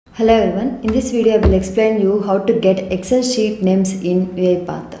Hello everyone, in this video I will explain you how to get Excel sheet names in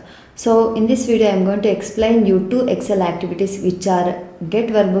UiPath. So in this video I am going to explain you two Excel activities which are Get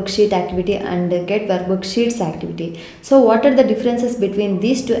Workbook Sheet activity and Get Workbook Sheets activity. So what are the differences between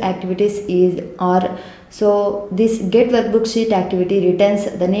these two activities so this Get Workbook Sheet activity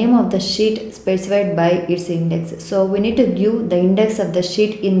returns the name of the sheet specified by its index. So we need to give the index of the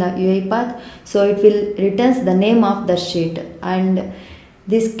sheet in the UiPath, so it will returns the name of the sheet, and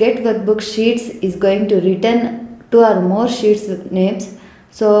this Get Workbook Sheets is going to return two or more sheets names.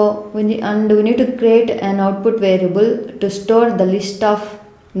 So we need to create an output variable to store the list of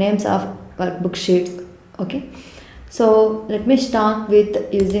names of workbook sheets. Okay, so let me start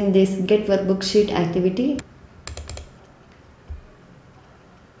with using this Get Workbook Sheet activity.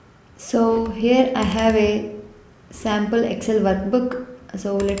 So here I have a sample Excel workbook.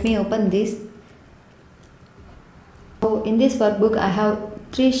 So let me open this. So in this workbook I have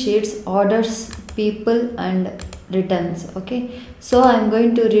three sheets: orders, people and returns. Okay, so I am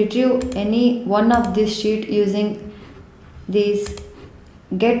going to retrieve any one of this sheet using this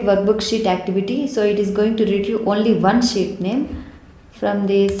Get Workbook Sheet activity. So it is going to retrieve only one sheet name from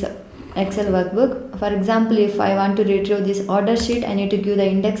this Excel workbook. For example, if I want to retrieve this order sheet, I need to give the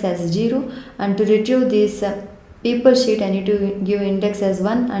index as 0, and to retrieve this people sheet I need to give index as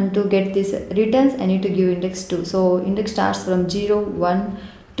 1, and to get this returns I need to give index 2. So index starts from 0, 1,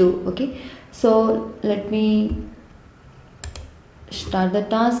 2. Okay, so let me start the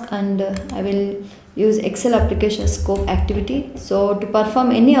task, and I will use Excel application scope activity. So to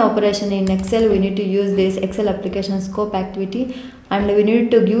perform any operation in Excel we need to use this Excel application scope activity, and we need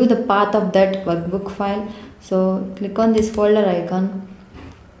to give the path of that workbook file. So click on this folder icon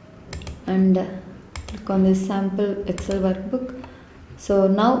and click on this sample Excel workbook. So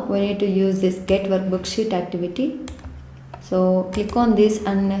now we need to use this Get Workbook Sheet activity. So click on this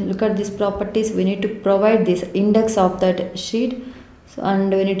and look at these properties. We need to provide this index of that sheet. So, and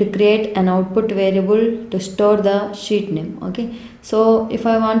we need to create an output variable to store the sheet name. Okay, so if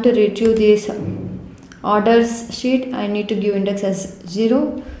I want to retrieve this orders sheet, I need to give index as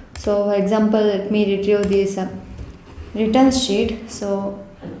 0. So for example, let me retrieve this returns sheet. So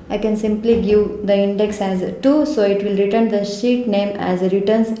I can simply give the index as 2, so it will return the sheet name as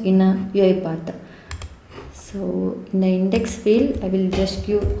returns in a UiPath. So in the index field I will just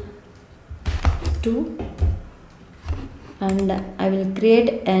give 2, and I will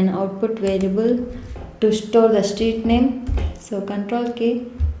create an output variable to store the sheet name. So Control K,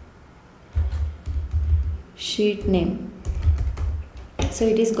 sheet name. So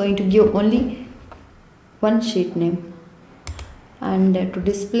it is going to give only one sheet name, and to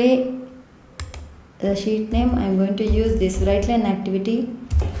display the sheet name I am going to use this right line activity,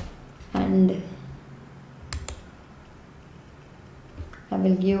 and I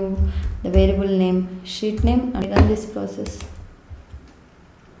will give the variable name sheet name and run this process.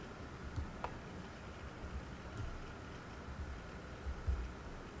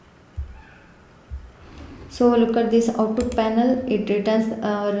 So look at this output panel, it returns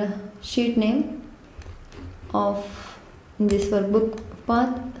our sheet name of this workbook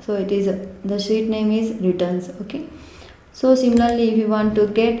path. So it is the sheet name is returns. Okay, so similarly if you want to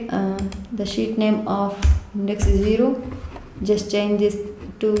get the sheet name of index 0, just change this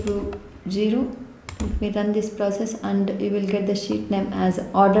to 0. Let me run this process and you will get the sheet name as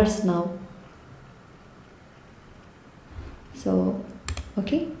orders now. So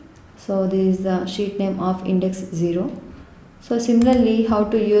okay, so this is the sheet name of index 0. So similarly, how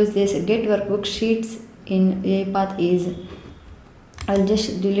to use this Get Workbook Sheets in UiPath is, I'll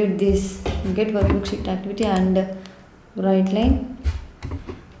just delete this Get Workbook Sheet activity and right line.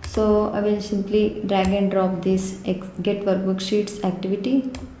 So I will simply drag and drop this Get Workbook Sheets activity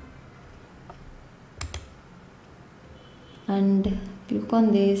and click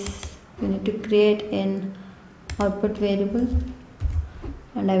on this. We need to create an output variable,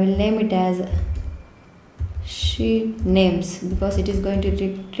 and I will name it as sheet names because it is going to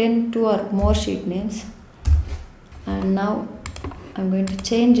return 2 or more sheet names. And now I'm going to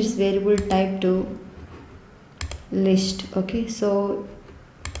change this variable type to list. Okay, so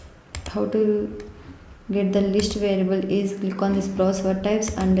how to get the list variable is click on this browser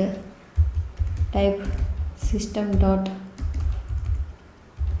types and type system dot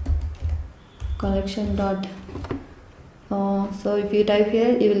collection dot. So if you type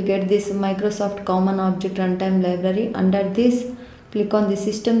here, you will get this Microsoft Common Object Runtime Library. Under this, click on the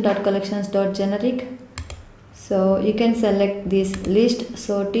system.collections.generic. So you can select this list.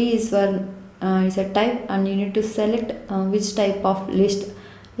 So T is for is a type, and you need to select which type of list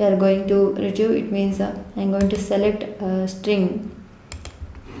you are going to retrieve. It means I am going to select string.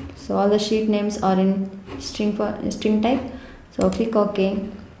 So all the sheet names are in string type. So click OK,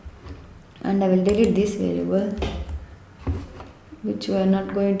 and I will delete this variable which we are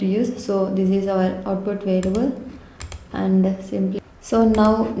not going to use. So this is our output variable, and simply, so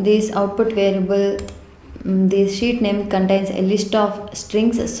now this output variable, this sheet name contains a list of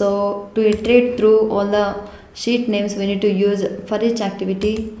strings. So to iterate through all the sheet names, we need to use for each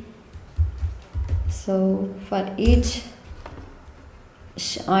activity. So for each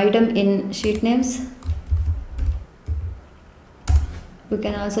item in sheet names, we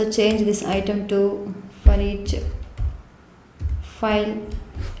can also change this item to for each file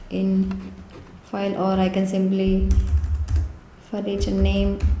in file, or I can simply for each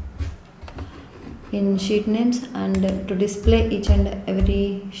name in sheet names. And to display each and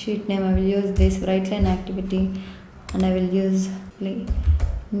every sheet name, I will use this right line activity, and I will use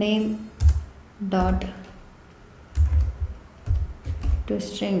name dot to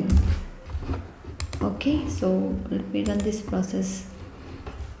string. Okay, so let me run this process.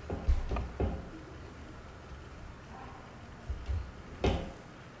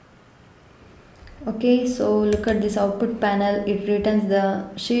 Okay, so look at this output panel. It returns the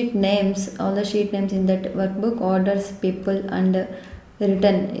sheet names, all the sheet names in that workbook, orders, people, and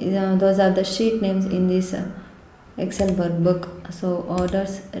written. Those are the sheet names in this Excel workbook. So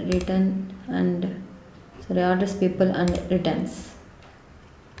orders, written, and orders, people, and returns.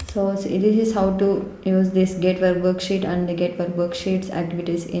 So this is how to use this get workbook sheet and get workbook sheets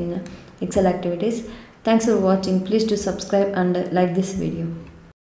activities in Excel activities. Thanks for watching. Please do subscribe and like this video.